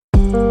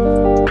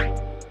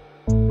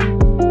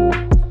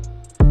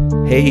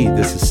Hey,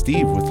 this is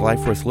Steve with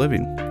Life Worth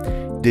Living.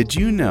 Did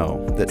you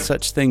know that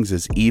such things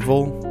as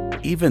evil,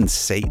 even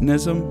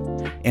Satanism,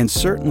 and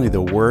certainly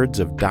the words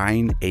of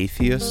dying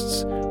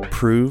atheists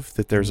prove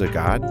that there's a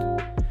God?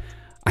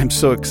 I'm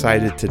so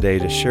excited today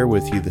to share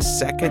with you the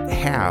second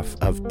half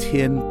of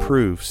 10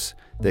 proofs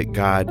that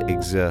God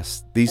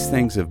exists. These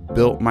things have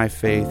built my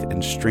faith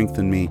and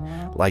strengthened me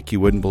like you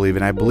wouldn't believe,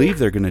 and I believe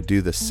they're going to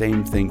do the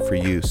same thing for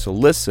you. So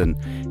listen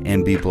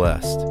and be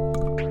blessed.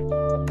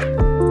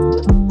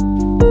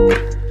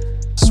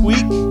 Week,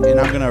 and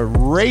I'm going to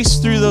race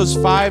through those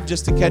 5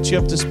 just to catch you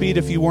up to speed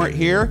if you weren't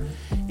here,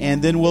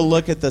 and then we'll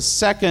look at the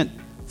second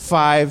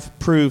 5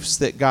 proofs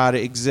that God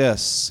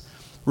exists.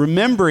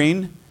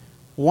 Remembering,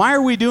 why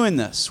are we doing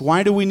this?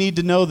 Why do we need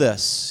to know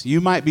this?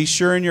 You might be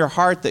sure in your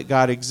heart that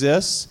God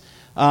exists.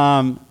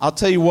 I'll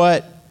tell you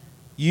what,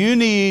 you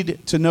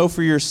need to know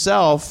for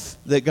yourself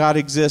that God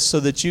exists so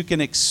that you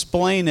can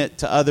explain it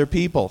to other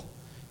people.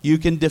 You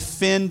can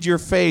defend your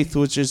faith,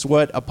 which is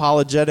what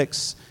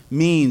apologetics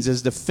means,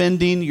 is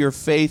defending your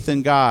faith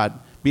in God,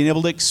 being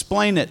able to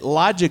explain it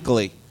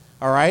logically,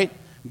 all right?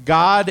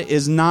 God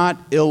is not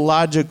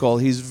illogical.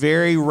 He's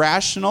very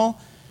rational.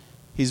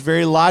 He's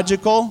very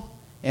logical,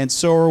 and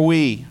so are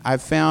we.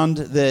 I've found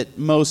that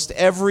most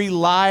every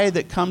lie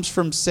that comes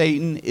from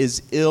Satan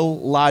is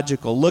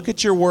illogical. Look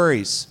at your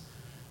worries.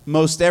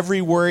 Most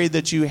every worry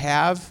that you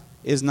have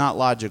is not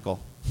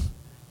logical.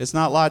 It's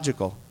not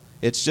logical.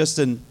 It's just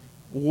an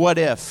what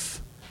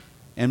if,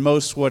 and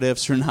most what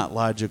ifs are not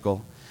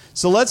logical.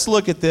 So let's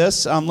look at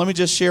this. Let me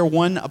just share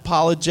one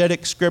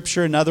apologetic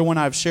scripture. Another one,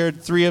 I've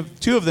shared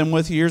two of them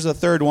with you. Here's a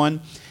third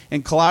one.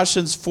 In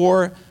Colossians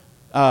 4,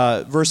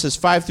 verses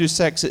 5 through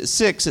 6, it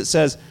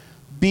says,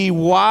 "Be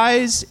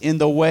wise in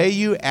the way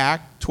you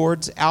act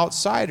towards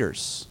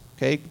outsiders."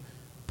 Okay,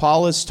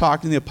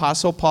 the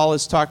Apostle Paul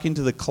is talking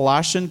to the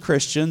Colossian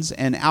Christians,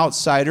 and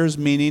outsiders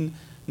meaning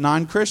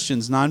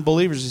non-Christians,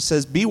 non-believers. He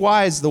says, be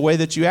wise the way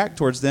that you act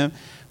towards them.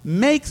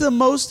 Make the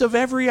most of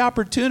every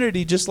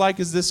opportunity, just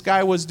like as this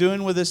guy was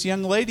doing with this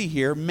young lady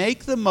here.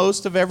 Make the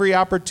most of every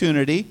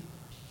opportunity.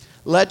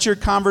 Let your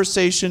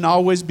conversation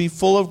always be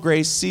full of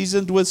grace,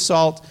 seasoned with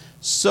salt,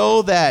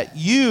 so that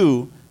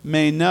you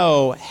may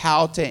know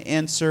how to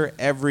answer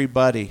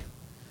everybody.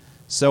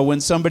 So when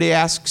somebody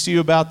asks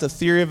you about the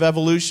theory of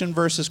evolution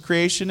versus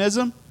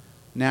creationism,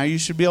 now you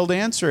should be able to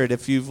answer it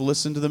if you've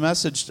listened to the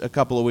message a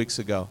couple of weeks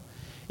ago.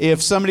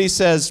 If somebody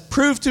says,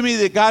 prove to me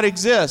that God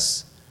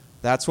exists,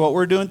 that's what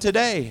we're doing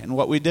today and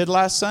what we did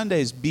last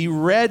Sundays. Be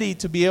ready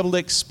to be able to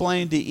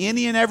explain to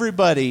any and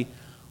everybody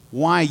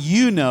why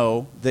you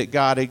know that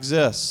God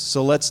exists.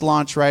 So let's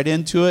launch right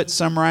into it,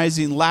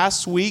 summarizing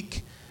last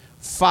week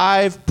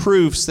 5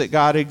 proofs that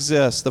God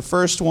exists. The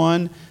first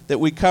one that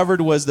we covered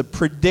was the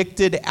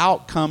predicted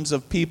outcomes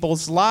of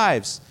people's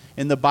lives.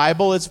 In the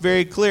Bible, it's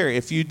very clear.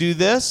 If you do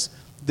this,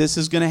 this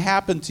is going to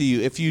happen to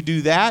you. If you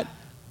do that,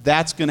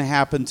 that's going to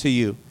happen to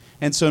you.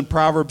 And so in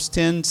Proverbs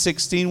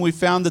 10:16, we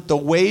found that the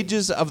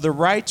wages of the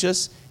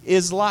righteous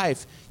is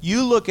life.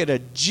 You look at a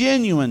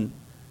genuine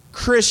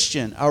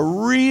Christian, a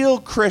real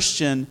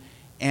Christian,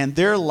 and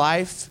their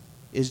life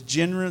is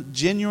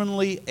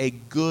genuinely a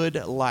good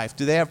life.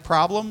 Do they have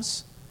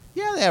problems?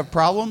 Yeah, they have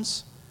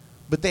problems.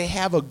 But they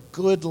have a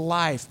good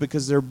life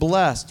because they're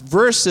blessed.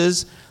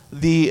 Versus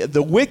the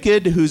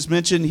wicked who's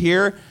mentioned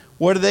here,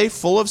 what are they?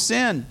 Full of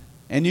sin.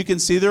 And you can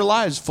see their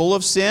lives full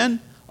of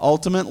sin,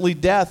 ultimately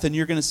death, and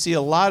you're going to see a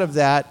lot of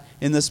that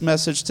in this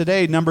message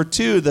today. Number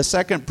 2, the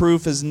second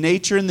proof is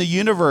nature in the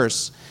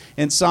universe.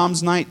 In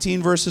Psalms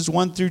 19, verses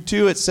 1 through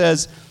 2, it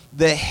says,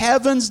 "The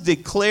heavens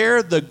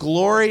declare the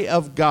glory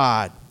of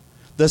God.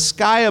 The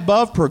sky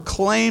above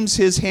proclaims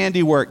his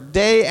handiwork.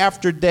 Day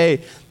after day,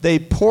 they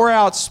pour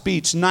out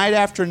speech. Night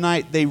after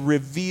night, they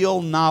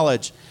reveal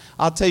knowledge."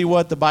 I'll tell you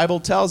what, the Bible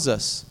tells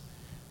us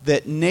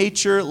that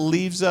nature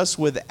leaves us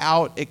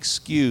without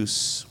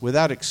excuse.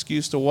 Without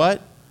excuse to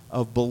what?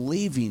 Of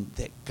believing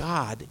that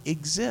God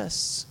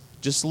exists.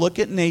 Just look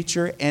at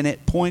nature and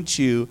it points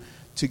you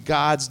to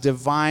God's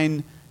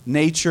divine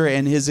nature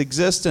and his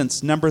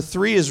existence. Number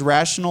 3 is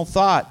rational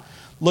thought.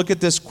 Look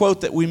at this quote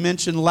that we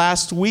mentioned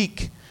last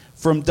week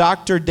from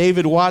Dr.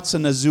 David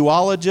Watson, a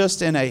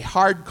zoologist and a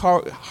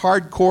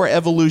hardcore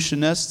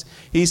evolutionist.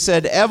 He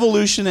said,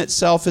 evolution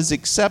itself is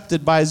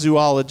accepted by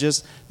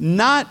zoologists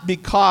not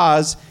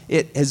because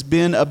it has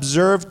been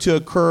observed to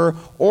occur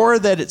or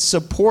that it's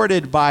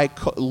supported by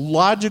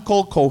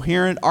logical,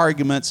 coherent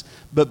arguments,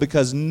 but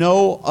because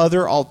no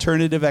other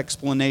alternative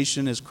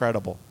explanation is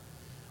credible.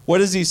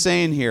 What is he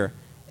saying here?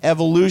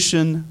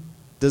 Evolution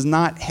does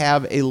not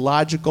have a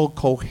logical,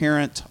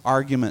 coherent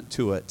argument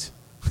to it.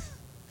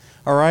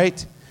 All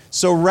right?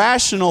 So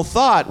rational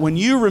thought, when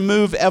you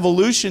remove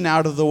evolution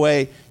out of the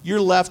way, you're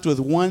left with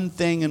one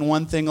thing and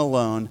one thing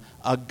alone,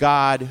 a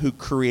God who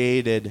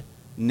created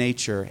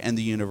nature and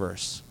the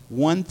universe.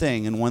 One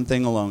thing and one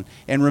thing alone.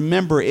 And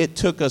remember, it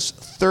took us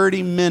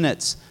 30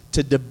 minutes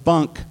to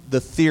debunk the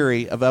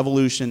theory of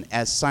evolution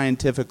as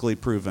scientifically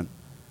proven.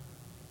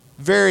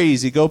 Very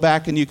easy. Go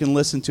back and you can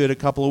listen to it a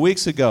couple of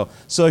weeks ago.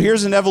 So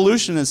here's an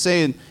evolution and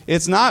saying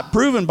it's not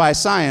proven by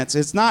science.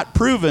 It's not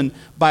proven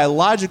by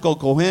logical,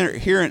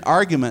 coherent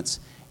arguments.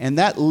 And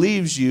that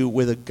leaves you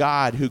with a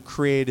God who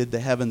created the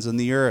heavens and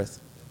the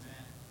earth.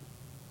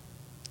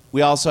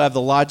 We also have the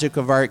logic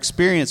of our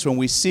experience. When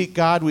we seek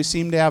God, we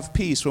seem to have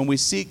peace. When we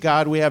seek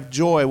God, we have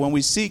joy. When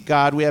we seek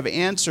God, we have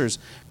answers,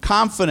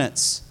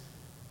 confidence.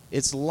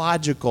 It's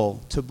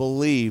logical to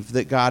believe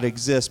that God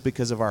exists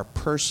because of our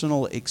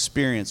personal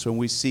experience when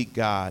we seek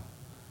God.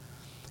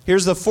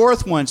 Here's the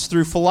fourth one. It's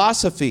through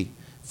philosophy.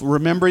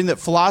 Remembering that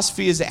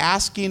philosophy is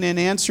asking and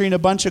answering a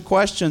bunch of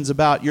questions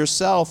about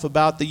yourself,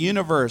 about the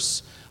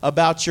universe,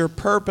 about your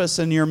purpose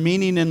and your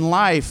meaning in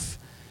life,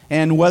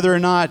 and whether or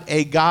not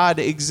a God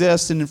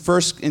exists. And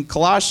in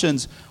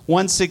Colossians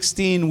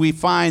 1:16, we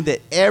find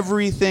that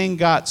everything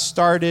got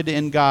started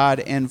in God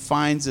and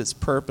finds its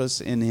purpose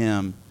in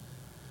Him.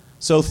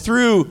 So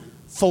through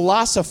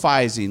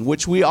philosophizing,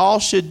 which we all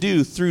should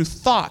do, through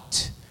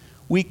thought,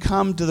 we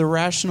come to the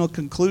rational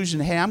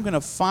conclusion, hey, I'm going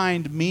to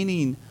find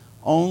meaning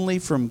only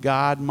from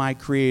God, my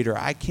Creator.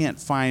 I can't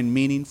find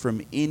meaning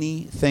from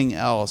anything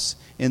else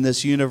in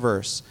this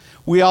universe.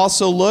 We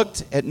also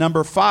looked at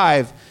number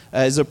 5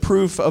 as a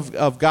proof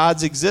of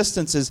God's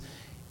existence is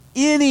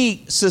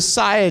any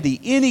society,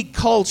 any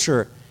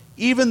culture,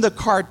 even the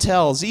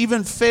cartels,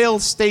 even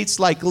failed states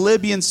like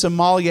Libya and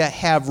Somalia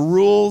have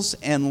rules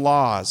and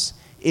laws.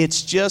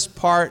 It's just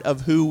part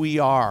of who we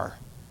are.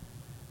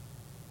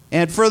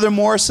 And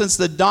furthermore, since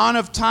the dawn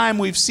of time,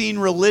 we've seen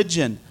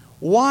religion.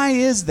 Why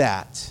is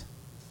that?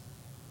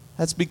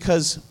 That's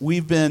because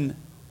we've been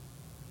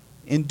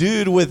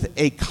endued with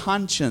a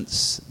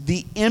conscience.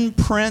 The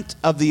imprint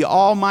of the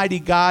Almighty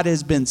God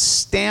has been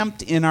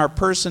stamped in our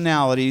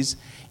personalities,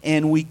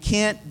 and we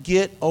can't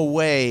get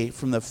away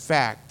from the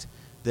fact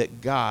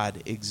that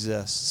God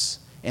exists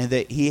and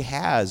that He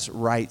has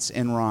rights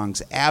and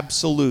wrongs,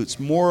 absolutes,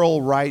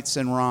 moral rights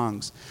and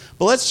wrongs.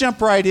 But let's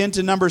jump right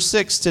into number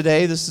 6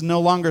 today. This is no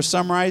longer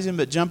summarizing,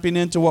 but jumping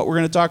into what we're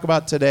going to talk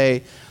about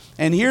today.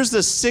 And here's the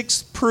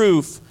 6th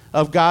proof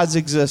of God's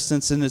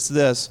existence, and it's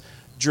this: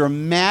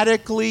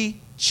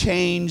 dramatically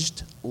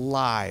changed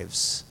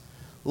lives.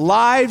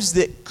 Lives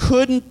that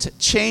couldn't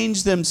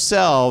change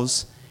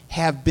themselves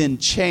have been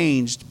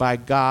changed by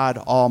God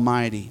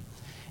Almighty.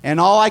 And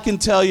all I can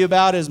tell you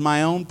about is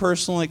my own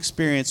personal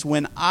experience.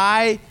 When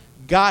I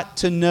got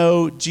to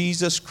know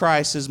Jesus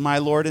Christ as my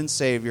Lord and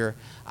Savior,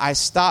 I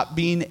stopped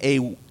being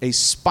a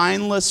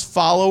spineless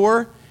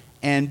follower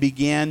and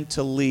began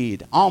to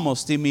lead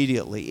almost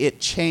immediately.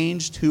 It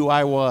changed who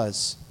I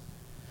was.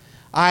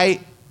 I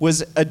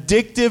was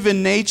addictive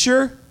in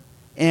nature,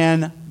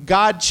 and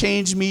God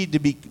changed me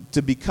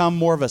to become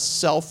more of a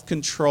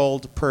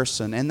self-controlled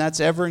person. And that's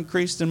ever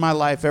increased in my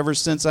life ever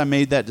since I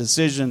made that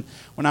decision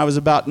when I was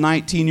about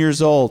 19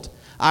 years old.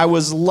 I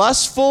was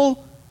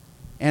lustful,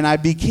 and I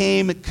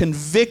became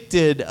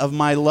convicted of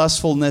my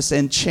lustfulness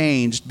and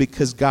changed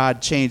because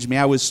God changed me.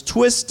 I was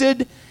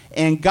twisted,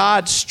 and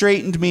God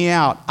straightened me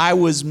out. I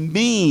was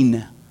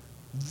mean,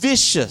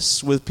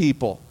 vicious with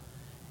people,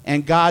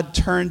 and God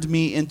turned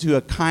me into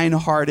a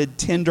kind-hearted,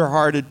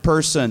 tender-hearted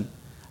person,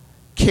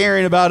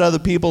 caring about other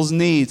people's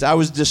needs. I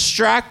was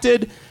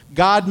distracted.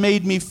 God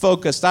made me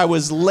focused. I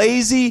was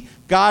lazy.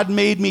 God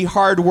made me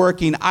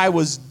hardworking. I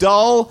was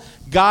dull.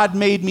 God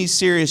made me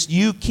serious.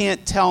 You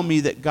can't tell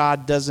me that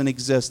God doesn't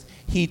exist.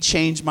 He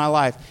changed my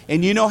life.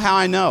 And you know how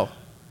I know?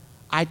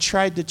 I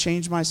tried to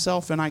change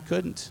myself, and I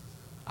couldn't.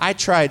 I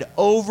tried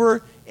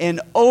over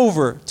and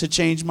over to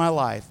change my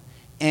life,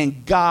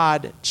 and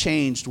God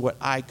changed what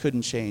I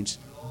couldn't change.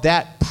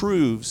 That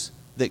proves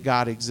that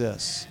God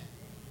exists.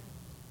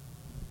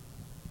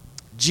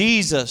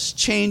 Jesus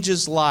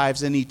changes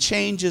lives, and He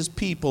changes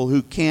people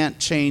who can't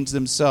change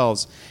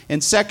themselves. In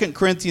 2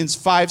 Corinthians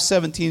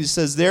 5:17, it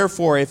says,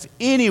 "Therefore, if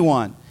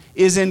anyone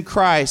is in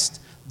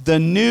Christ, the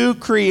new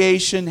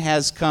creation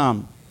has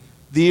come.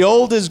 The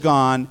old is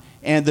gone,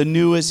 and the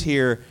new is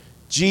here."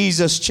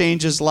 Jesus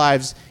changes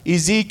lives.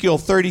 Ezekiel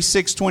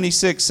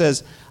 36:26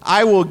 says,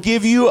 "I will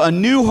give you a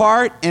new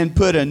heart and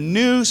put a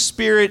new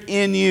spirit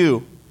in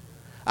you.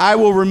 I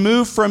will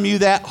remove from you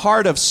that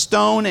heart of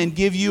stone and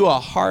give you a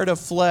heart of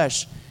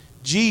flesh."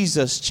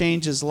 Jesus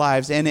changes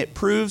lives, and it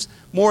proves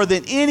more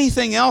than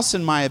anything else,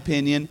 in my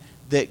opinion,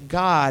 that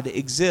God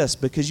exists,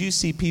 because you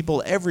see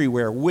people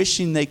everywhere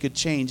wishing they could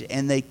change,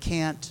 and they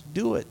can't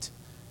do it.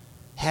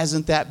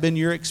 Hasn't that been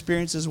your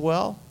experience as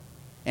well?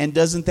 And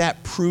doesn't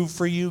that prove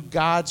for you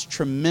God's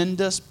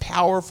tremendous,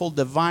 powerful,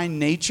 divine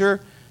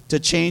nature to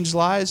change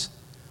lives?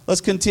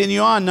 Let's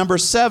continue on. Number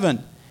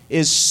 7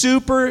 is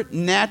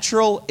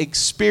supernatural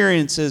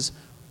experiences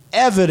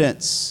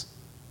evidence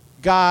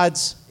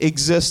God's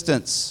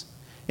existence.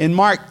 In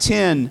Mark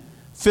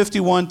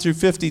 10:51 through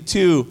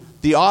 52,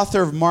 the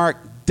author of Mark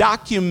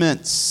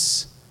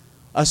documents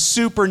a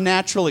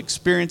supernatural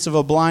experience of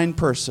a blind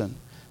person.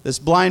 This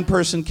blind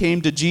person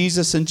came to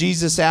Jesus, and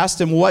Jesus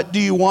asked him, "What do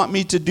you want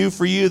me to do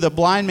for you?" The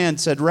blind man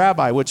said,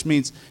 "Rabbi," which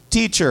means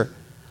teacher,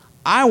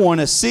 "I want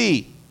to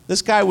see."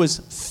 This guy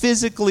was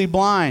physically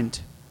blind.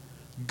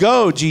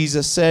 "Go,"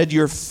 Jesus said,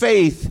 "your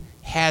faith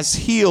has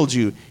healed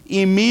you."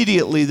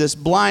 Immediately, this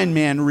blind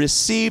man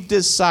received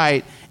his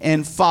sight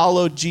and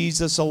followed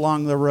Jesus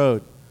along the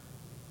road.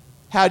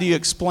 How do you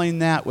explain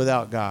that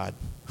without God?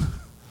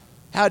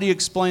 How do you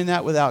explain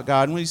that without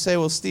God? And when you say,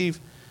 "Well, Steve,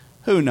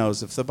 who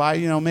knows if the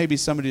Bible, maybe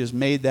somebody just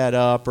made that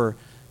up or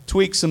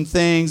tweaked some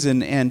things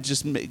and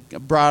just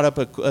brought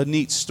up a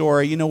neat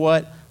story." You know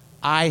what?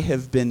 I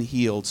have been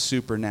healed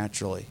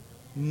supernaturally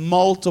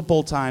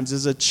multiple times.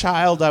 As a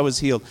child, I was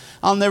healed.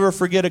 I'll never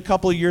forget, a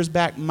couple of years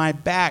back, my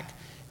back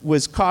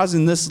was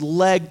causing this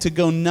leg to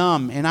go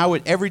numb. And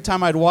every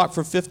time I'd walk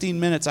for 15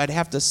 minutes, I'd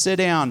have to sit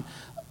down,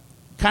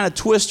 kind of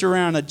twist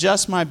around,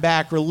 adjust my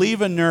back,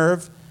 relieve a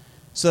nerve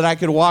so that I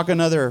could walk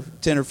another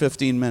 10 or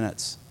 15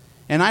 minutes.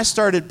 And I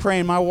started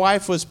praying. My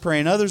wife was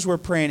praying. Others were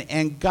praying.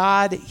 And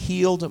God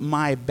healed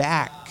my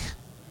back.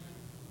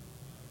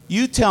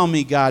 You tell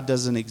me God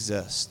doesn't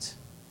exist.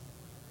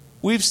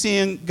 We've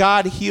seen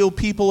God heal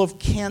people of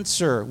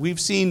cancer. We've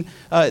seen,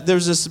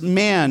 there's this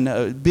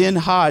man, Ben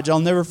Hodge, I'll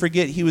never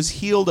forget, he was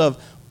healed of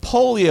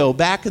polio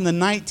back in the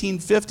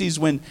 1950s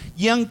when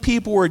young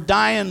people were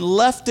dying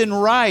left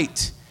and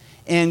right.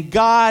 And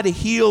God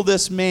healed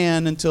this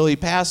man until he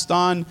passed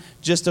on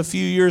just a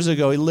few years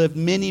ago. He lived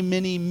many,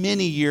 many,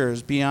 many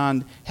years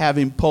beyond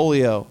having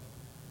polio.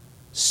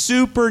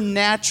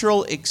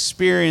 Supernatural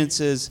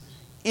experiences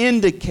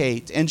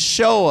indicate and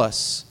show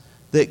us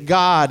that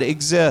God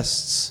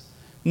exists.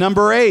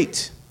 Number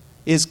 8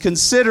 is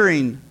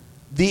considering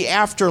the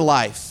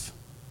afterlife.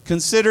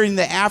 Considering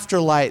the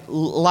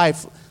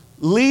afterlife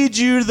leads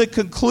you to the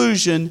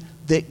conclusion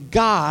that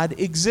God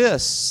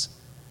exists.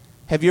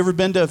 Have you ever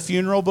been to a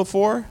funeral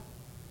before?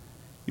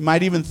 You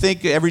might even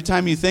think every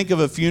time you think of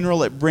a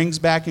funeral, it brings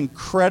back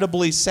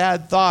incredibly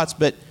sad thoughts.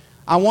 But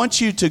I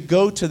want you to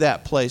go to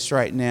that place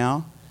right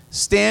now,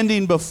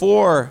 standing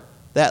before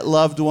that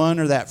loved one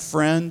or that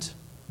friend,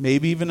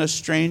 maybe even a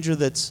stranger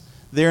that's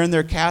there in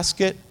their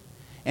casket.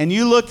 And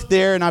you look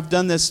there, and I've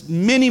done this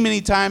many,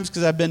 many times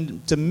because I've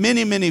been to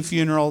many, many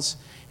funerals.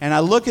 And I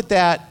look at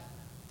that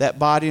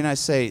body and I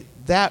say,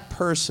 that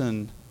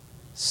person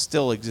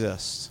still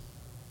exists.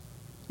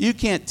 You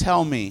can't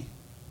tell me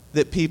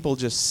that people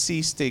just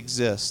cease to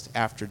exist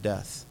after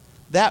death.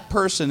 That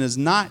person is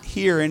not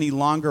here any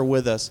longer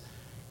with us.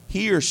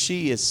 He or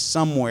she is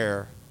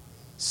somewhere,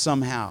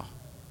 somehow.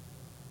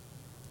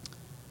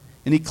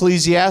 In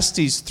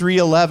Ecclesiastes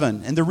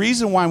 3:11, and the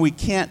reason why we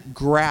can't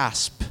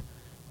grasp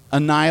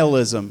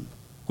annihilism,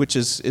 which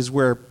is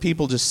where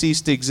people just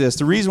cease to exist,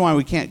 the reason why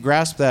we can't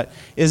grasp that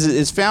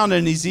is found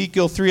in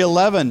Ezekiel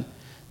 3:11,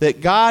 that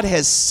God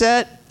has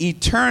set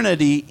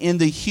eternity in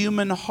the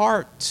human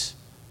heart.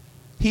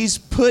 He's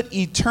put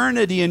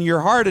eternity in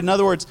your heart. In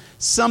other words,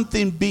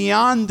 something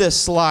beyond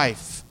this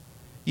life.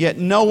 Yet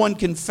no one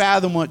can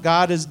fathom what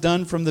God has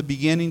done from the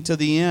beginning to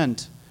the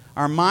end.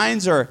 Our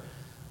minds are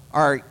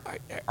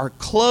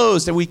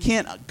closed and we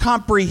can't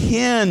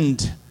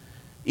comprehend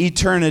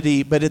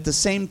eternity, but at the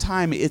same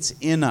time, it's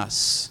in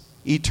us.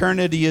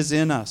 Eternity is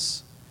in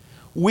us.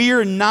 We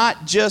are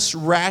not just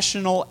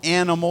rational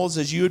animals,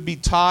 as you would be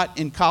taught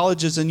in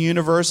colleges and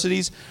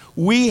universities.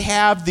 We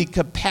have the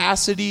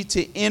capacity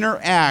to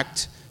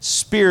interact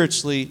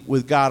spiritually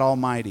with God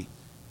Almighty.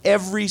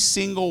 Every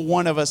single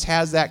one of us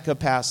has that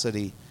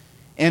capacity.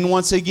 And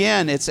once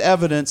again, it's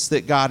evidence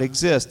that God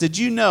exists. Did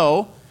you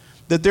know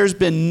that there's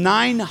been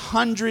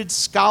 900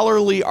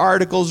 scholarly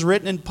articles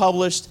written and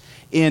published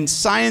in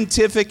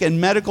scientific and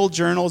medical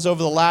journals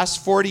over the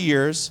last 40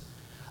 years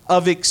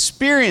of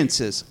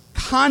experiences,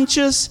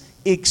 conscious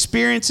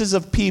experiences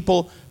of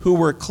people who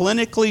were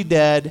clinically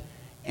dead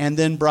and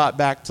then brought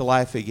back to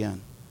life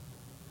again.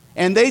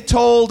 And they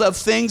told of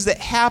things that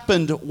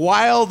happened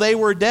while they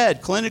were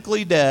dead,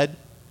 clinically dead,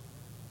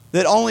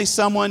 that only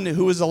someone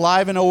who was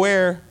alive and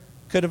aware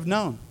could have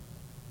known.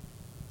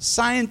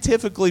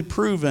 Scientifically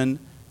proven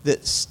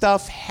that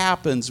stuff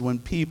happens when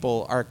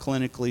people are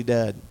clinically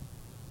dead.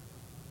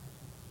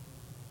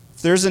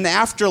 If there's an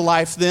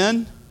afterlife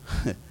then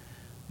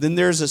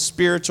there's a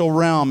spiritual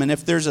realm. And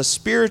if there's a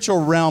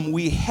spiritual realm,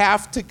 we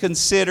have to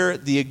consider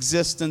the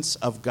existence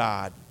of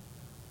God.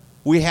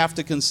 We have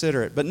to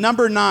consider it. But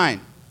number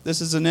 9, this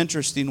is an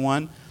interesting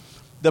one.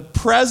 The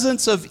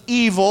presence of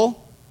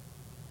evil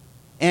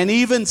and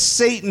even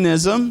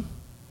Satanism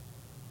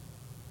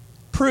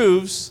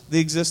proves the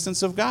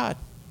existence of God.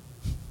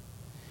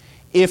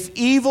 If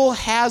evil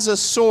has a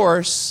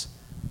source,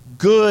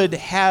 good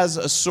has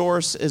a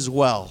source as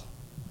well.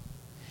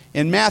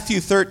 In Matthew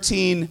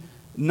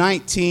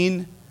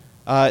 13:19,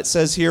 it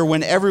says here,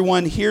 when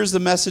everyone hears the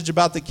message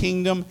about the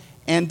kingdom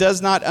and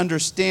does not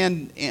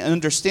understand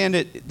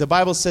it, the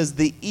Bible says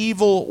the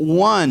evil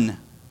one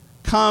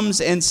comes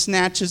and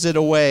snatches it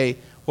away,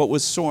 what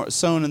was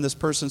sown in this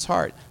person's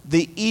heart.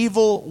 The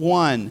evil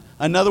one.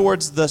 In other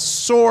words, the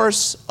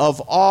source of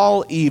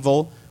all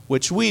evil,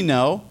 which we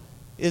know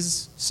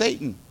is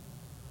Satan.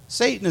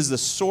 Satan is the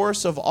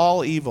source of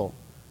all evil.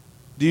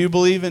 Do you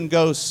believe in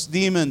ghosts,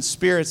 demons,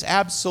 spirits?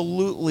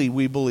 Absolutely,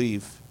 we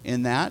believe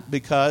in that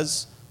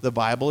because the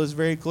Bible is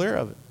very clear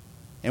of it.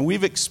 And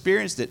we've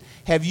experienced it.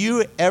 Have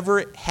you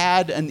ever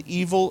had an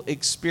evil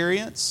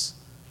experience?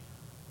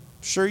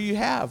 Sure you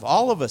have.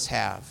 All of us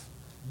have.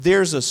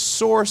 There's a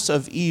source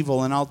of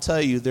evil, and I'll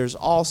tell you, there's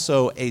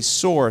also a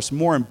source.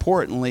 More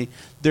importantly,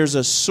 there's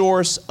a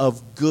source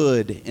of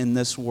good in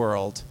this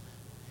world.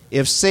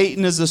 If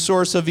Satan is the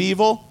source of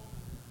evil,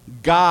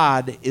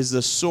 God is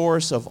the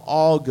source of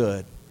all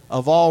good,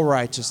 of all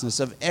righteousness,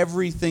 of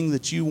everything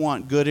that you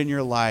want good in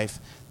your life.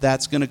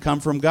 That's going to come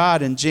from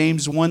God. In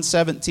James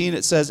 1:17,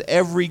 it says,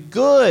 every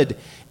good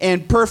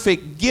and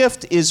perfect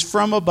gift is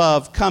from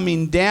above,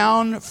 coming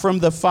down from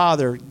the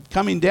Father,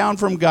 coming down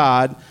from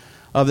God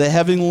of the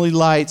heavenly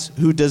lights,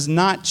 who does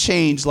not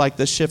change like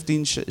the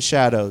shifting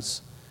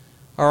shadows.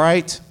 All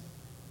right?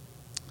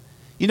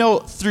 You know,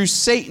 through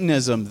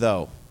Satanism,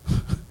 though,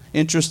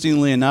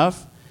 interestingly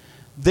enough,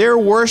 their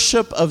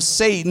worship of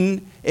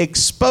Satan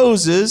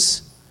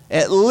exposes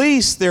at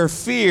least their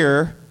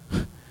fear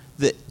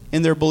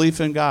in their belief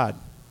in God.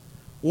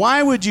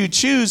 Why would you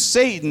choose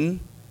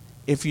Satan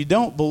if you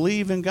don't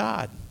believe in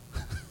God?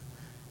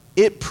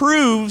 It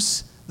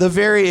proves the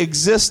very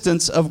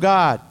existence of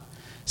God.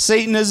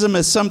 Satanism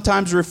is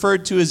sometimes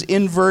referred to as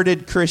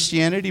inverted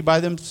Christianity by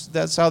them.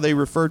 That's how they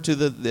refer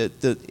to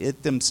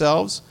it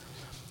themselves.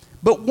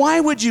 But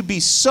why would you be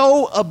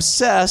so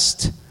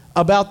obsessed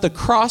about the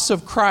cross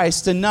of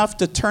Christ enough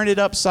to turn it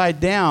upside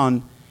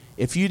down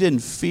if you didn't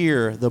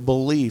fear the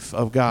belief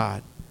of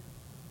God?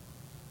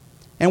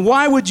 And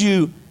why would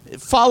you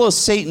follow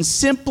Satan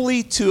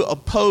simply to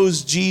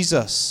oppose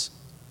Jesus?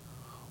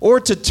 Or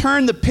to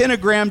turn the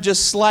pentagram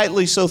just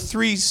slightly so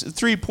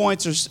three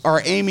points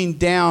are aiming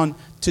down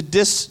to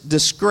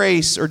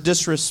disgrace or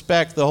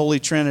disrespect the Holy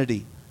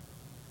Trinity?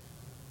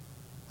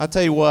 I'll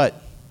tell you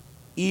what,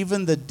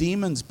 even the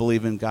demons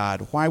believe in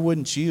God. Why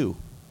wouldn't you?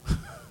 It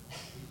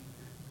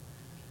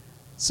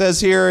says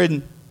here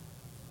in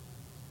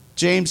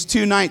James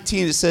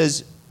 2:19, it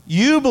says,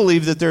 you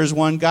believe that there is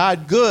one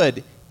God,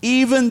 good.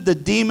 Even the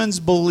demons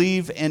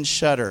believe and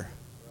shudder.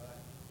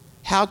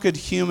 How could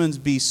humans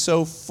be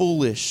so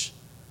foolish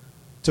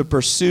to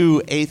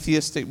pursue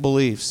atheistic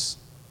beliefs?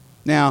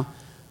 Now,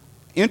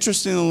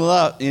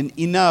 interestingly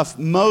enough,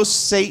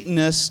 most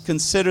Satanists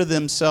consider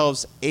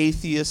themselves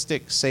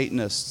atheistic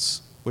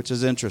Satanists, which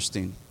is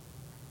interesting.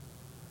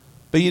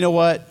 But you know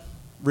what?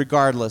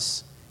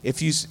 Regardless,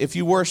 if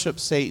you worship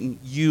Satan,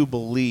 you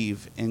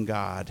believe in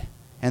God,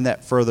 and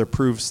that further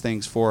proves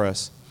things for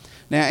us.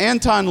 Now,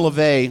 Anton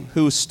LaVey,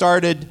 who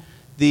started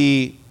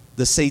the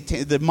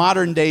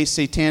modern-day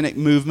satanic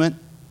movement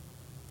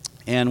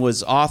and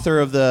was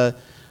author of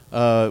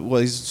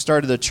he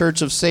started the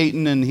Church of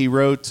Satan, and he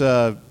wrote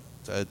a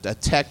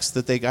text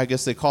that I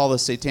guess they call the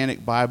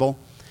Satanic Bible.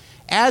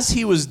 As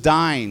he was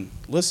dying,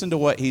 listen to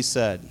what he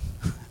said.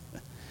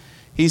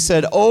 He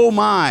said, oh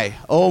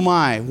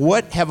my,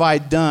 what have I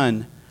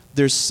done?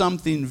 There's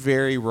something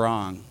very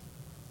wrong.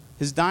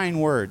 His dying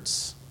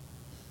words.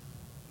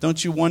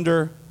 Don't you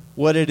wonder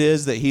what it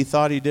is that he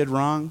thought he did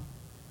wrong?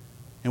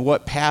 And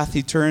what path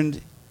he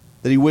turned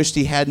that he wished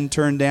he hadn't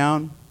turned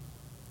down?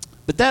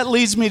 But that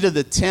leads me to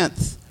the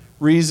 10th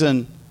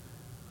reason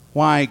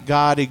why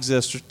God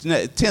exists,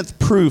 10th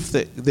proof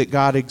that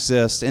God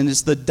exists, and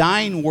it's the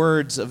dying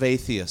words of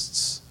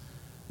atheists.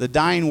 The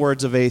dying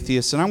words of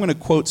atheists. And I'm going to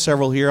quote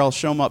several here. I'll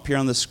show them up here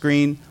on the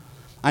screen.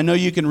 I know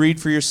you can read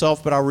for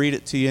yourself, but I'll read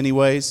it to you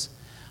anyways.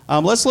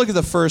 Let's look at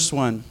the first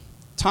one.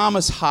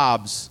 Thomas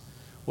Hobbes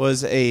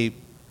was a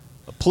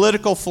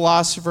political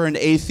philosopher and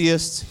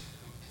atheist.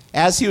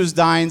 As he was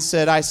dying,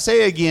 said, I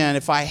say again,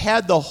 if I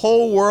had the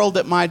whole world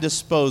at my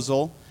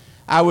disposal,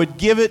 I would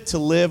give it to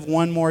live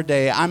one more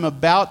day. I'm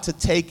about to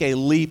take a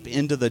leap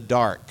into the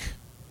dark.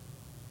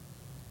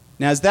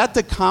 Now, is that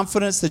the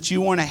confidence that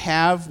you want to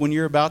have when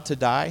you're about to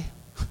die?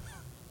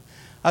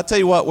 I'll tell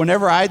you what,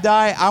 whenever I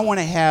die, I want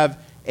to have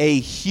a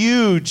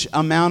huge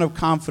amount of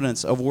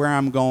confidence of where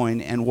I'm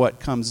going and what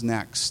comes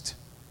next.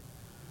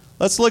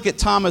 Let's look at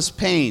Thomas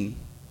Paine.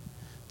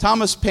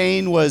 Thomas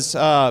Paine was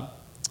a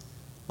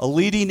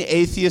leading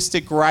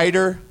atheistic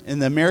writer in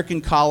the American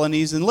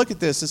colonies. And look at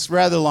this, it's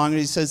rather long.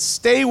 He says,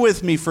 stay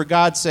with me for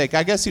God's sake.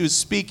 I guess he was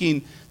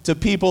speaking to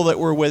people that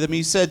were with him.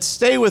 He said,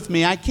 stay with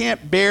me. I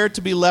can't bear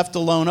to be left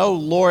alone. Oh,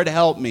 Lord,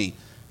 help me.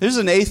 There's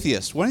an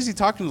atheist. What is he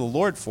talking to the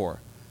Lord for?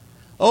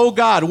 Oh,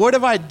 God, what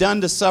have I done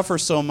to suffer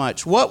so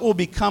much? What will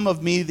become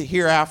of me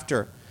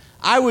hereafter?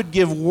 I would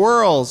give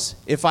worlds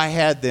if I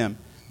had them.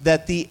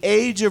 That the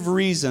Age of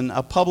Reason,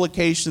 a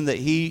publication that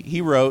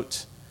he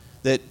wrote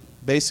that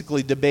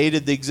basically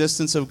debated the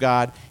existence of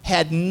God,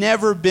 had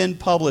never been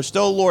published.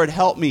 Oh, Lord,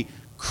 help me.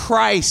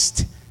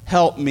 Christ,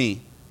 help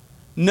me.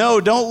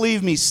 No, don't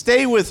leave me.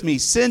 Stay with me.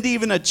 Send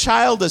even a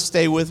child to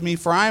stay with me,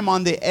 for I am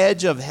on the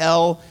edge of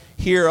hell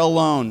here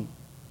alone.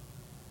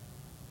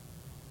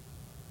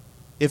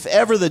 If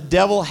ever the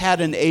devil had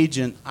an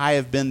agent, I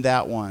have been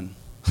that one.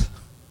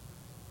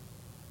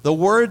 The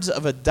words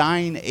of a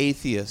dying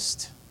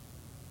atheist.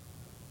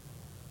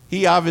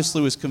 He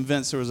obviously was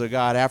convinced there was a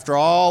God. After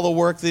all the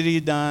work that he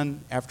had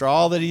done, after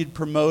all that he had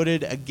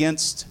promoted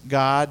against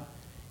God,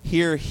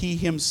 here he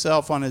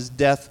himself on his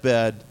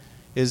deathbed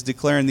is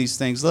declaring these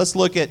things. Let's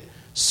look at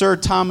Sir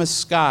Thomas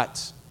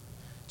Scott,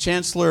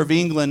 Chancellor of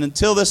England.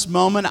 Until this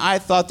moment, I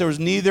thought there was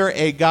neither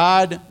a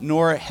God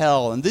nor a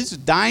hell. And these are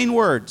dying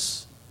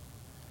words.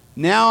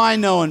 Now I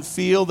know and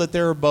feel that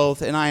there are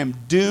both, and I am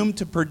doomed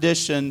to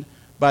perdition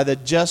by the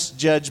just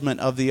judgment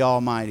of the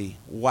Almighty.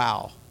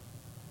 Wow.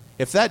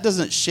 If that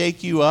doesn't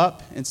shake you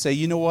up and say,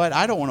 you know what,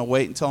 I don't want to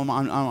wait until I'm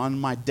on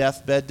my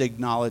deathbed to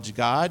acknowledge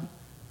God,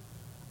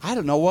 I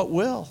don't know what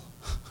will.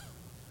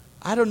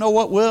 I don't know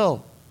what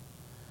will.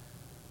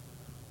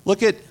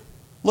 Look at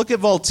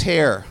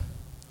Voltaire.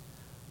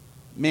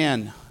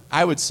 Man,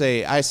 I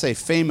say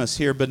famous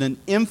here, but an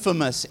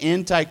infamous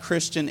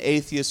anti-Christian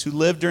atheist who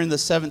lived during the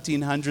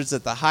 1700s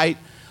at the height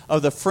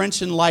of the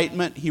French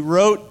Enlightenment. He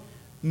wrote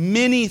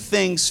many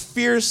things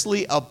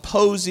fiercely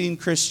opposing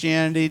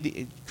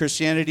Christianity,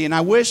 and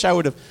I wish I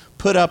would have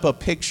put up a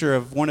picture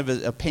of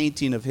a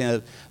painting of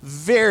him.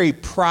 Very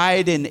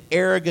pride and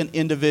arrogant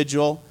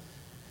individual.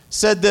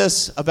 Said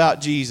this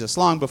about Jesus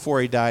long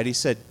before he died. He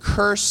said,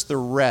 "Curse the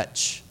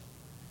wretch.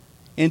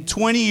 In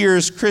 20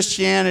 years,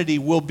 Christianity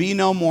will be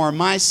no more.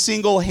 My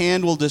single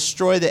hand will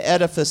destroy the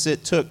edifice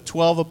it took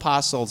 12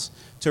 apostles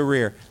to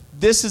rear."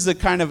 This is the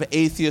kind of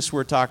atheist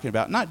we're talking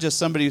about. Not just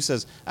somebody who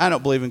says, I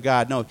don't believe in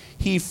God. No,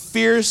 he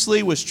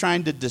fiercely was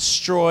trying to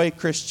destroy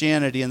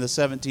Christianity in the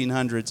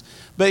 1700s.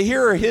 But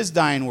here are his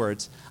dying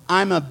words.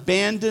 I'm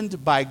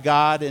abandoned by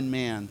God and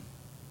man.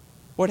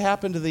 What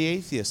happened to the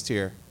atheist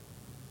here?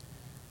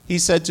 He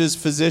said to his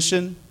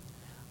physician,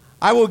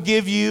 I will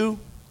give you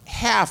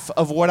half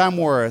of what I'm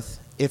worth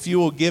if you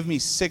will give me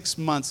 6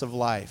 months of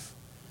life.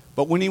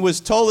 But when he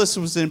was told this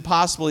was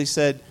impossible, he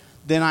said,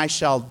 then I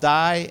shall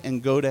die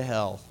and go to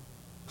hell.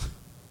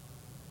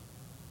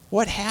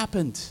 What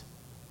happened?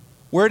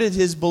 Where did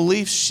his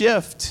belief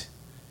shift?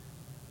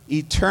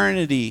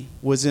 Eternity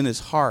was in his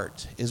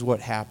heart, is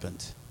what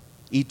happened.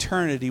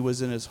 Eternity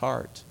was in his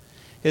heart.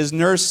 His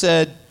nurse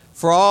said,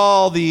 for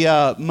all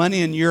the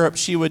money in Europe,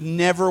 she would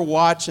never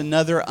watch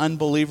another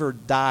unbeliever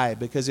die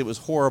because it was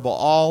horrible.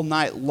 All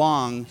night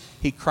long,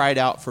 he cried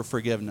out for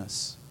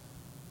forgiveness.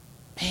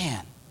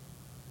 Man,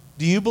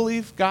 do you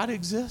believe God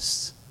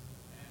exists?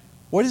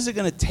 What is it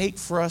going to take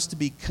for us to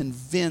be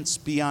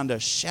convinced beyond a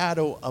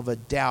shadow of a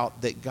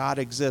doubt that God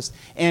exists?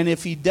 And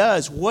if he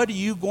does, what are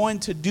you going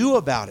to do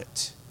about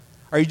it?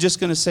 Are you just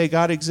going to say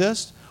God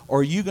exists? Or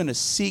are you going to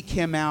seek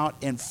him out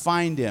and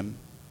find him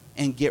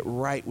and get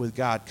right with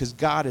God? Because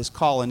God is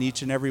calling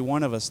each and every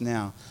one of us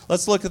now.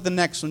 Let's look at the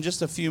next one,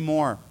 just a few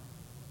more.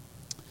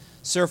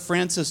 Sir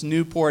Francis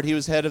Newport, he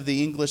was head of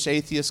the English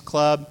Atheist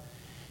Club.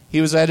 He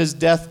was at his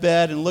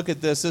deathbed, and look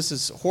at this. This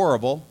is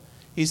horrible.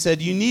 He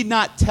said, you need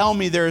not tell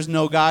me there is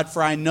no God,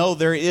 for I know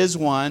there is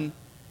one,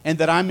 and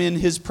that I'm in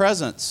his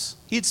presence.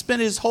 He'd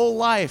spent his whole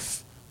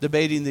life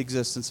debating the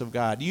existence of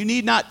God. You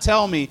need not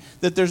tell me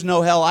that there's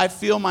no hell. I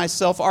feel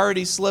myself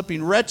already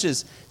slipping.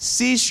 Wretches,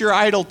 cease your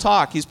idle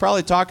talk. He's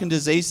probably talking to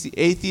his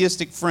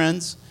atheistic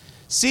friends.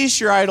 Cease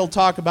your idle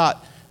talk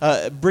about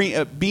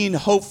being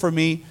hope for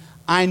me.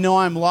 I know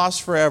I'm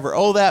lost forever.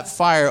 Oh, that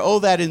fire. Oh,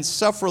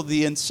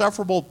 the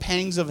insufferable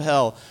pangs of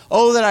hell.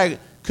 Oh, that I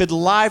could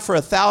lie for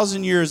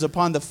 1,000 years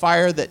upon the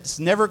fire that's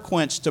never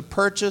quenched to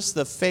purchase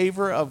the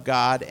favor of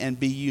God and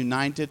be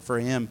united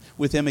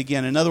with him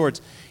again. In other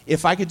words,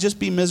 if I could just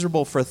be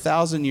miserable for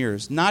 1,000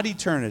 years, not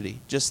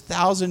eternity, just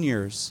 1,000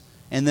 years,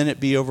 and then it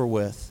be over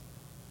with.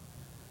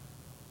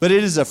 But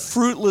it is a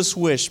fruitless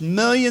wish.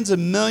 Millions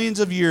and millions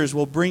of years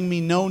will bring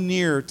me no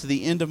nearer to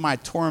the end of my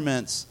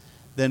torments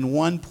than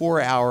one poor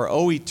hour.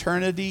 Oh,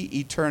 eternity,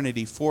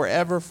 eternity,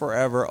 forever,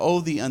 forever. Oh,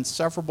 the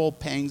insufferable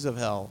pangs of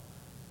hell.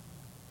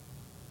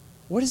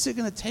 What is it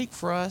going to take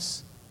for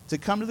us to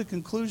come to the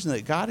conclusion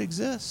that God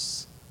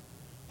exists?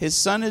 His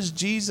son is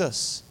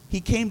Jesus.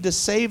 He came to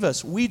save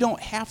us. We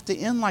don't have to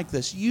end like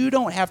this. You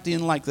don't have to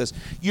end like this.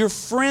 Your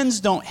friends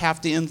don't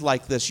have to end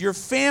like this. Your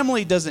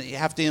family doesn't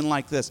have to end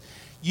like this.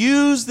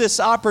 Use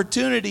this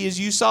opportunity, as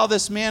you saw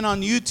this man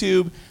on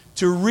YouTube,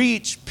 to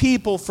reach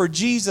people for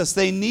Jesus.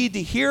 They need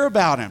to hear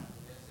about him.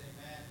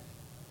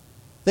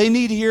 They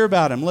need to hear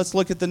about him. Let's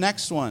look at the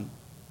next one.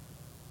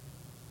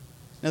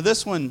 Now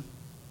this one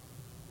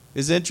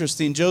is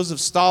interesting.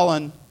 Joseph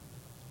Stalin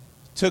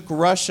took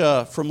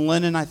Russia from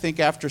Lenin, I think,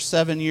 after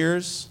 7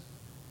 years.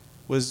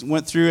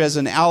 Went through as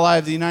an ally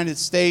of the United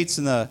States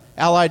and the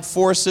Allied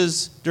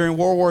forces during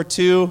World War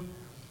II,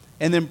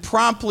 and then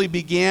promptly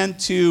began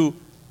to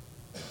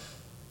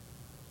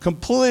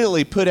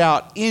completely put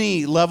out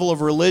any level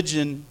of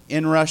religion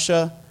in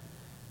Russia,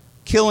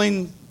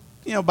 killing,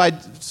 by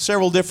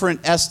several different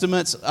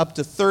estimates, up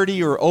to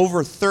 30 or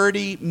over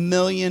 30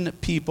 million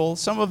people.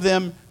 Some of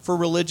them for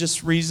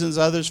religious reasons,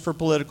 others for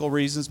political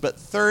reasons, but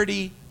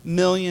 30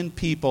 million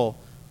people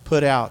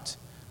put out.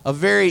 A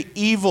very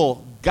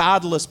evil,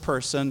 godless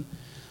person.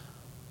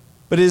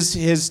 But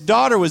his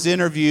daughter was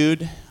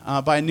interviewed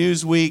by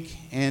Newsweek,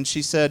 and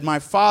she said, my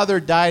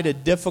father died a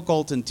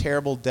difficult and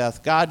terrible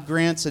death. God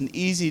grants an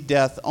easy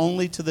death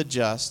only to the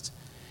just.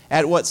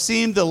 At what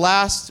seemed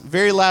the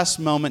very last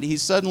moment, he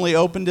suddenly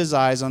opened his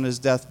eyes on his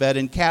deathbed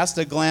and cast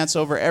a glance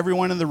over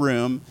everyone in the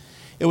room.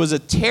 It was a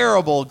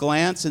terrible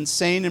glance,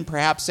 insane and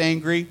perhaps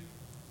angry.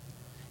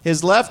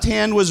 His left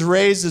hand was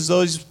raised as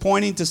though he was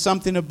pointing to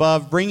something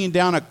above, bringing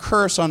down a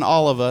curse on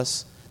all of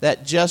us.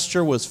 That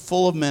gesture was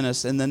full of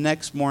menace, and the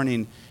next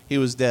morning he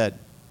was dead.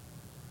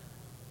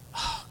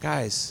 Oh,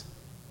 guys,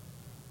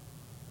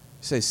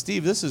 you say,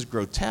 Steve, this is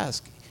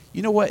grotesque.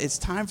 You know what? It's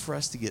time for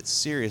us to get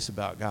serious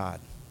about God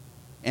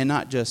and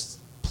not just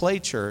play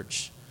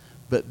church,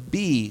 but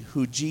be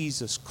who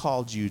Jesus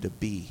called you to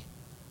be.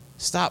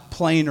 Stop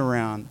playing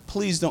around.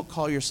 Please don't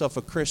call yourself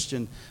a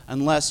Christian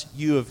unless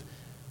you have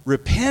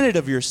repented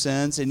of your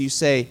sins and you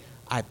say,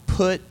 I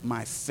put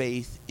my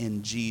faith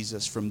in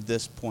Jesus from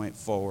this point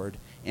forward,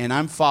 and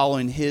I'm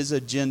following his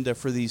agenda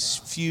for these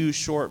few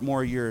short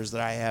more years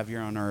that I have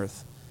here on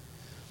earth.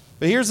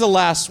 But here's the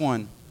last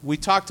one. We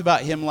talked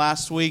about him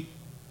last week.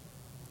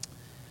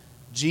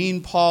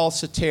 Jean-Paul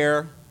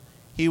Sartre.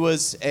 He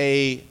was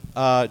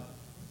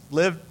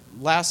lived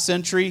last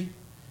century,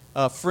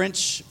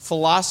 French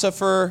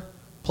philosopher,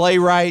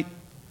 playwright,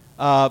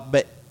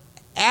 but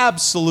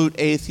absolute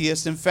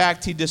atheist. In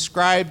fact, he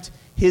described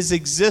his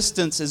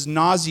existence as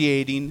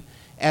nauseating,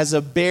 as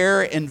a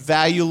bare and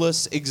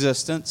valueless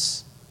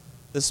existence.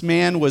 This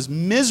man was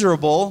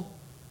miserable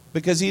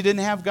because he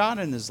didn't have God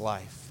in his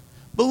life.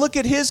 But look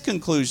at his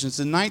conclusions.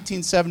 In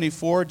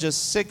 1974,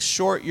 just 6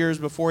 short years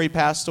before he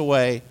passed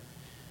away,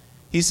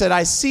 he said,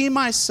 I see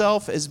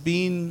myself as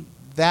being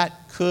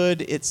that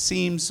could, it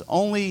seems,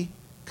 only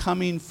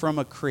coming from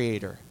a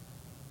creator.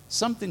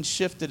 Something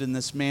shifted in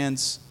this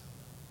man's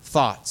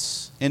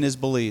thoughts, in his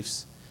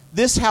beliefs.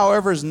 This,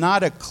 however, is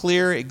not a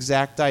clear,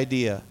 exact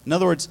idea. In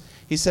other words,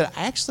 he said,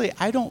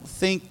 I don't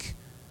think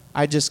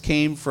I just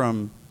came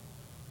from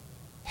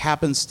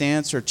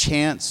happenstance or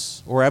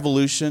chance or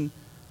evolution.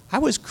 I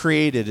was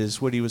created,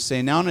 is what he was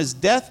saying. Now, on his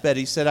deathbed,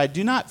 he said, I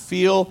do not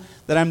feel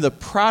that I'm the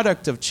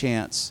product of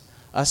chance,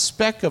 a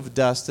speck of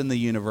dust in the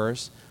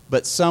universe,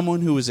 but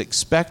someone who was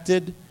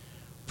expected,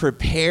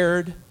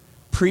 prepared,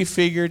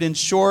 prefigured, in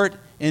short,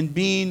 in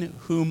being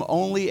whom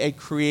only a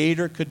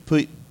creator could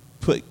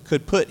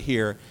put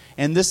here.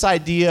 And this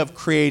idea of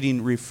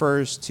creating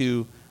refers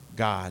to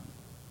God.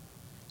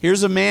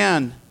 Here's a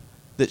man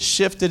that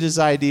shifted his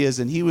ideas,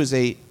 and he was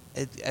a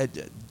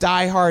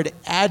diehard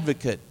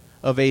advocate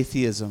of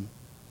atheism.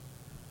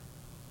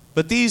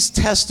 But these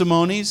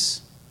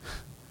testimonies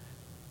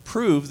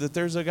prove that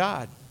there's a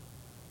God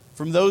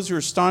from those who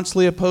are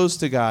staunchly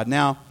opposed to God.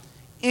 Now,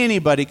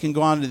 anybody can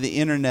go onto the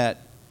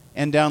internet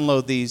and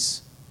download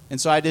these. And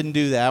so I didn't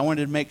do that. I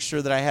wanted to make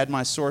sure that I had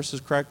my sources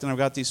correct, and I've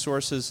got these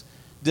sources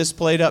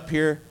displayed up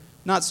here.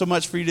 Not so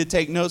much for you to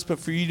take notes, but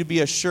for you to be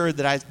assured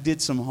that I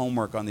did some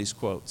homework on these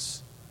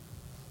quotes.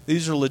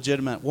 These are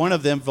legitimate. One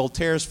of them,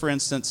 Voltaire's, for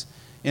instance,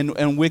 in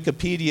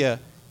Wikipedia,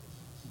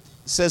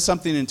 says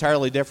something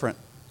entirely different.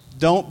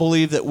 Don't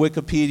believe that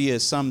Wikipedia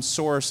is some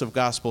source of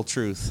gospel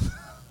truth.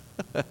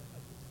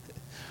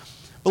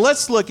 But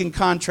let's look in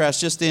contrast,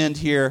 just to end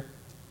here,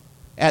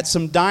 at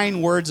some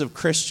dying words of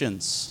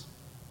Christians,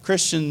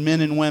 Christian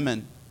men and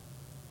women.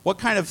 What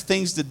kind of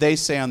things did they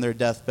say on their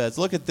deathbeds?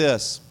 Look at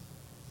this.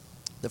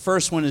 The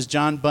first one is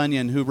John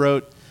Bunyan, who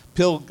wrote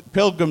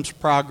Pilgrim's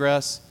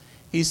Progress.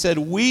 He said,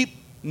 weep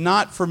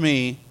not for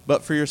me,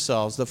 but for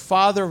yourselves. The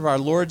Father of our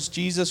Lord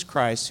Jesus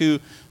Christ, who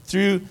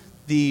through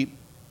the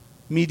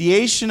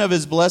mediation of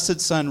his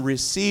blessed Son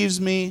receives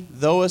me,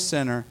 though a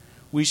sinner,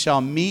 we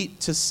shall meet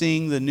to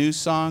sing the new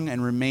song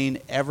and remain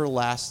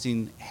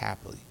everlasting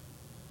happily.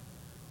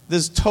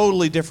 This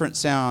totally different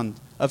sound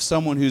of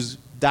someone who's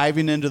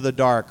diving into the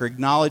dark or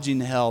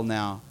acknowledging hell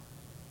now.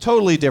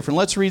 Totally different.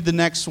 Let's read the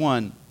next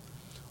one.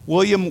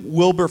 William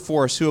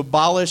Wilberforce, he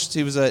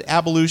was an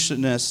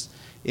abolitionist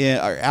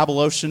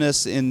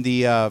in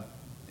the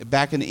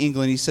back in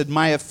England. He said,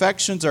 my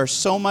affections are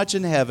so much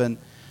in heaven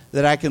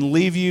that I can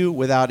leave you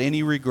without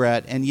any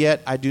regret, and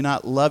yet I do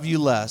not love you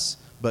less,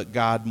 but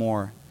God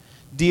more.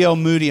 D.L.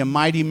 Moody, a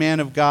mighty man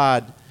of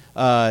God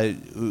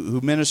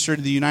who ministered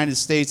in the United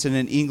States and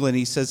in England,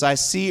 he says, I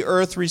see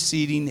earth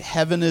receding,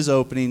 heaven is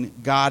opening,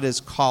 God is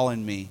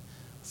calling me.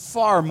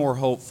 Far more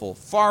hopeful,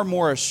 far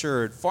more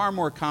assured, far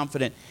more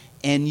confident,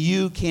 and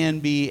you can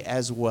be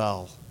as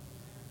well.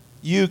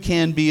 You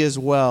can be as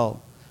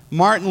well.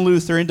 Martin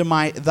Luther, into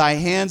thy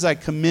hands I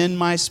commend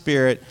my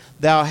spirit,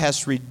 thou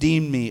hast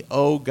redeemed me,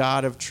 O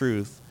God of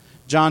truth.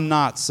 John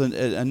Knotts,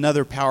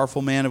 another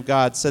powerful man of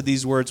God, said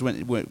these words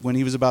when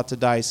he was about to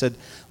die. He said,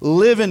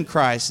 live in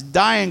Christ,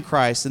 die in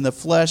Christ, and the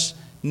flesh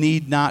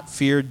need not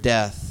fear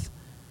death.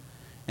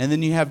 And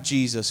then you have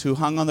Jesus, who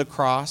hung on the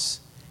cross,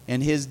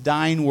 and his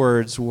dying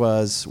words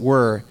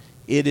were,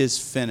 it is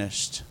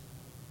finished.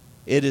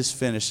 It is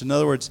finished. In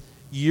other words,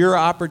 your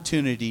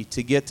opportunity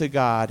to get to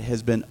God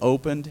has been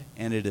opened,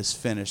 and it is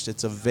finished.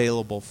 It's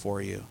available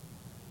for you.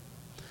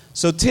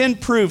 So 10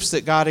 proofs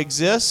that God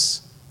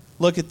exists.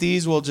 Look at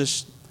these. We'll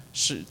just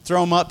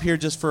throw them up here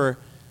just for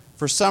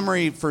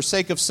summary, for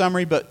sake of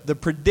summary. But the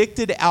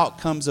predicted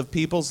outcomes of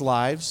people's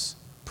lives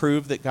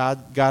prove that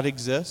God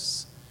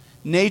exists.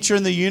 Nature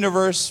in the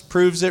universe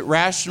proves it.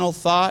 Rational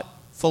thought,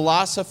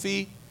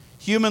 philosophy,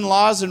 Human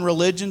laws and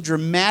religion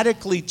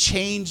dramatically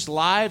changed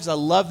lives. I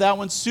love that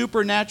one.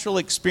 Supernatural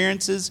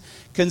experiences,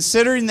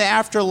 considering the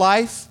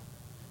afterlife,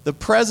 the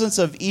presence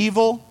of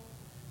evil,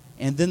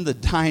 and then the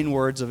dying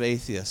words of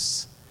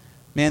atheists.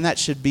 Man, that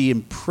should be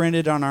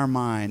imprinted on our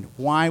mind.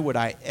 Why would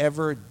I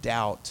ever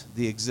doubt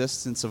the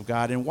existence of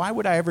God? And why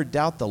would I ever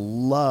doubt the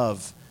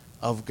love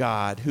of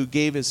God, who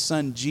gave his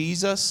son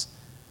Jesus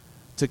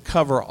to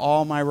cover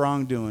all my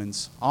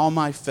wrongdoings, all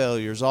my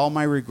failures, all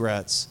my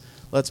regrets?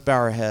 Let's bow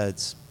our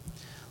heads.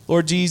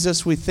 Lord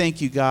Jesus, we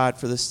thank you, God,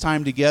 for this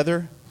time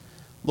together.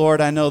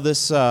 Lord, I know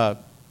this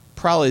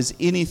probably is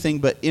anything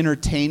but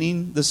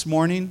entertaining this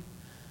morning.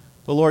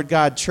 But Lord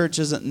God, church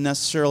isn't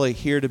necessarily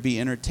here to be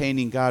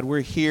entertaining, God.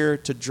 We're here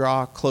to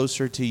draw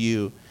closer to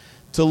you,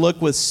 to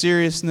look with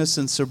seriousness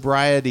and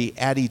sobriety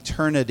at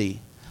eternity.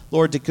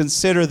 Lord, to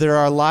consider that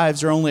our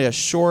lives are only a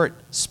short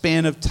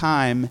span of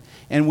time,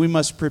 and we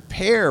must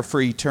prepare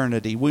for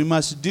eternity. We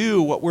must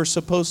do what we're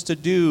supposed to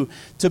do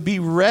to be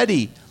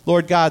ready,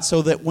 Lord God,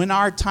 so that when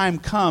our time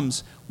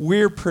comes,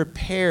 we're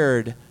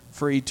prepared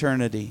for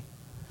eternity.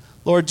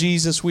 Lord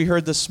Jesus, we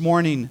heard this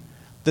morning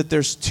that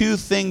there's two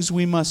things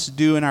we must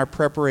do in our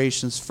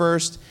preparations.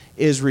 First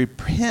is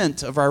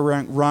repent of our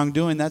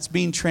wrongdoing. That's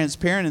being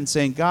transparent and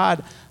saying,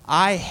 God,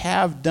 I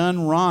have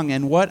done wrong,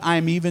 and what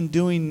I'm even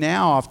doing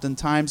now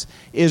oftentimes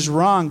is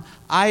wrong.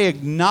 I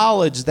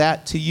acknowledge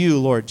that to you,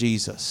 Lord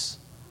Jesus.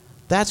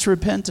 That's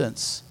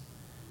repentance.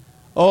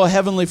 Oh,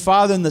 Heavenly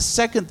Father, and the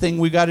second thing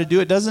we got to do,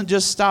 it doesn't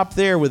just stop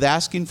there with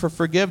asking for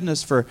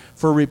forgiveness, for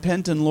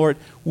repenting, Lord.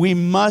 We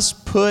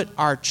must put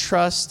our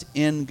trust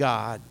in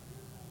God.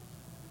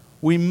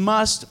 We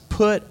must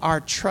put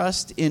our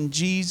trust in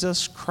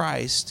Jesus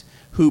Christ,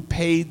 who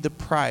paid the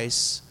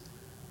price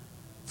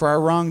for our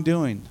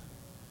wrongdoing.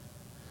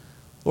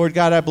 Lord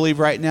God, I believe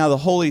right now the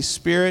Holy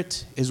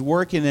Spirit is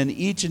working in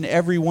each and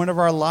every one of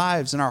our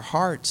lives and our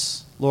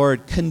hearts,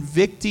 Lord,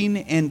 convicting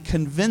and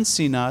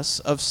convincing us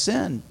of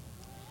sin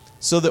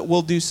so that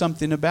we'll do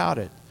something about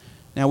it.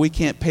 Now, we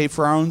can't pay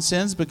for our own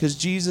sins because,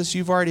 Jesus,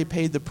 you've already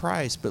paid the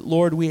price. But,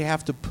 Lord, we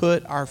have to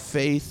put our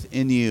faith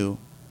in you.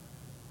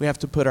 We have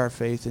to put our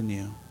faith in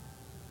you.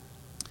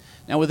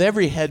 Now, with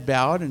every head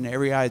bowed and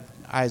every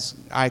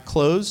eye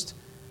closed,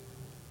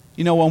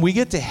 you know, when we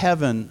get to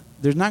heaven,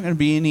 there's not going to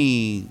be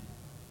any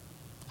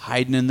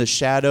hiding in the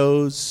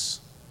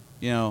shadows,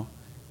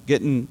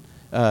 getting,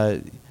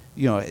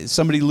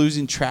 somebody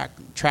losing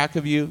track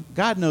of you.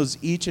 God knows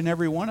each and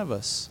every one of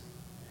us.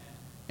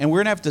 And we're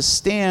going to have to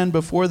stand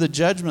before the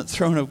judgment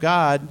throne of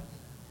God,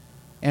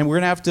 and we're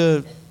going to have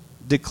to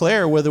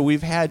declare whether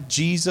we've had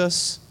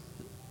Jesus,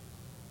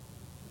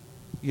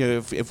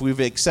 if we've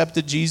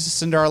accepted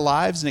Jesus into our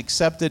lives and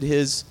accepted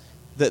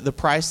the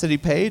price that he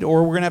paid,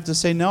 or we're going to have to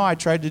say, no, I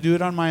tried to do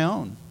it on my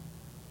own.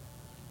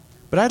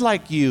 But I'd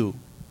like you,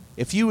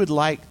 if you would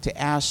like to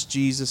ask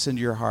Jesus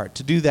into your heart,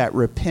 to do that,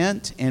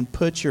 repent and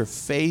put your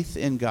faith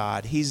in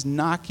God. He's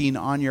knocking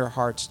on your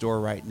heart's door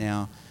right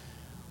now.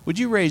 Would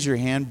you raise your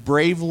hand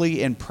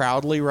bravely and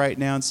proudly right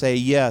now and say,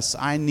 yes,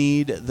 I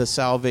need the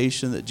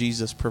salvation that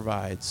Jesus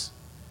provides?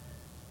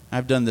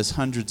 I've done this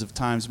hundreds of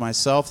times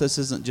myself. This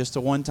isn't just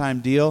a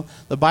one-time deal.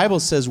 The Bible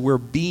says we're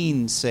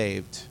being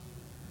saved.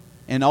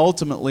 And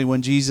ultimately,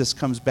 when Jesus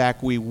comes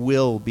back, we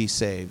will be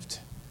saved.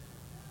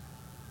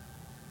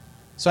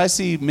 So I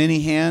see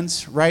many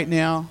hands right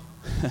now.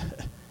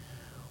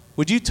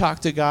 Would you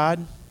talk to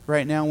God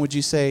right now? Would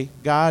you say,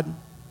 God,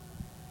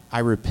 I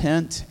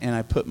repent and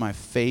I put my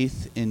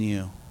faith in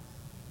you.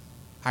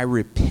 I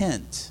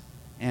repent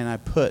and I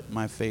put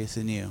my faith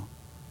in you.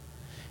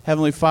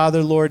 Heavenly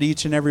Father, Lord,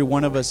 each and every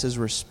one of us is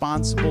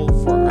responsible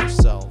for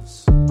ourselves.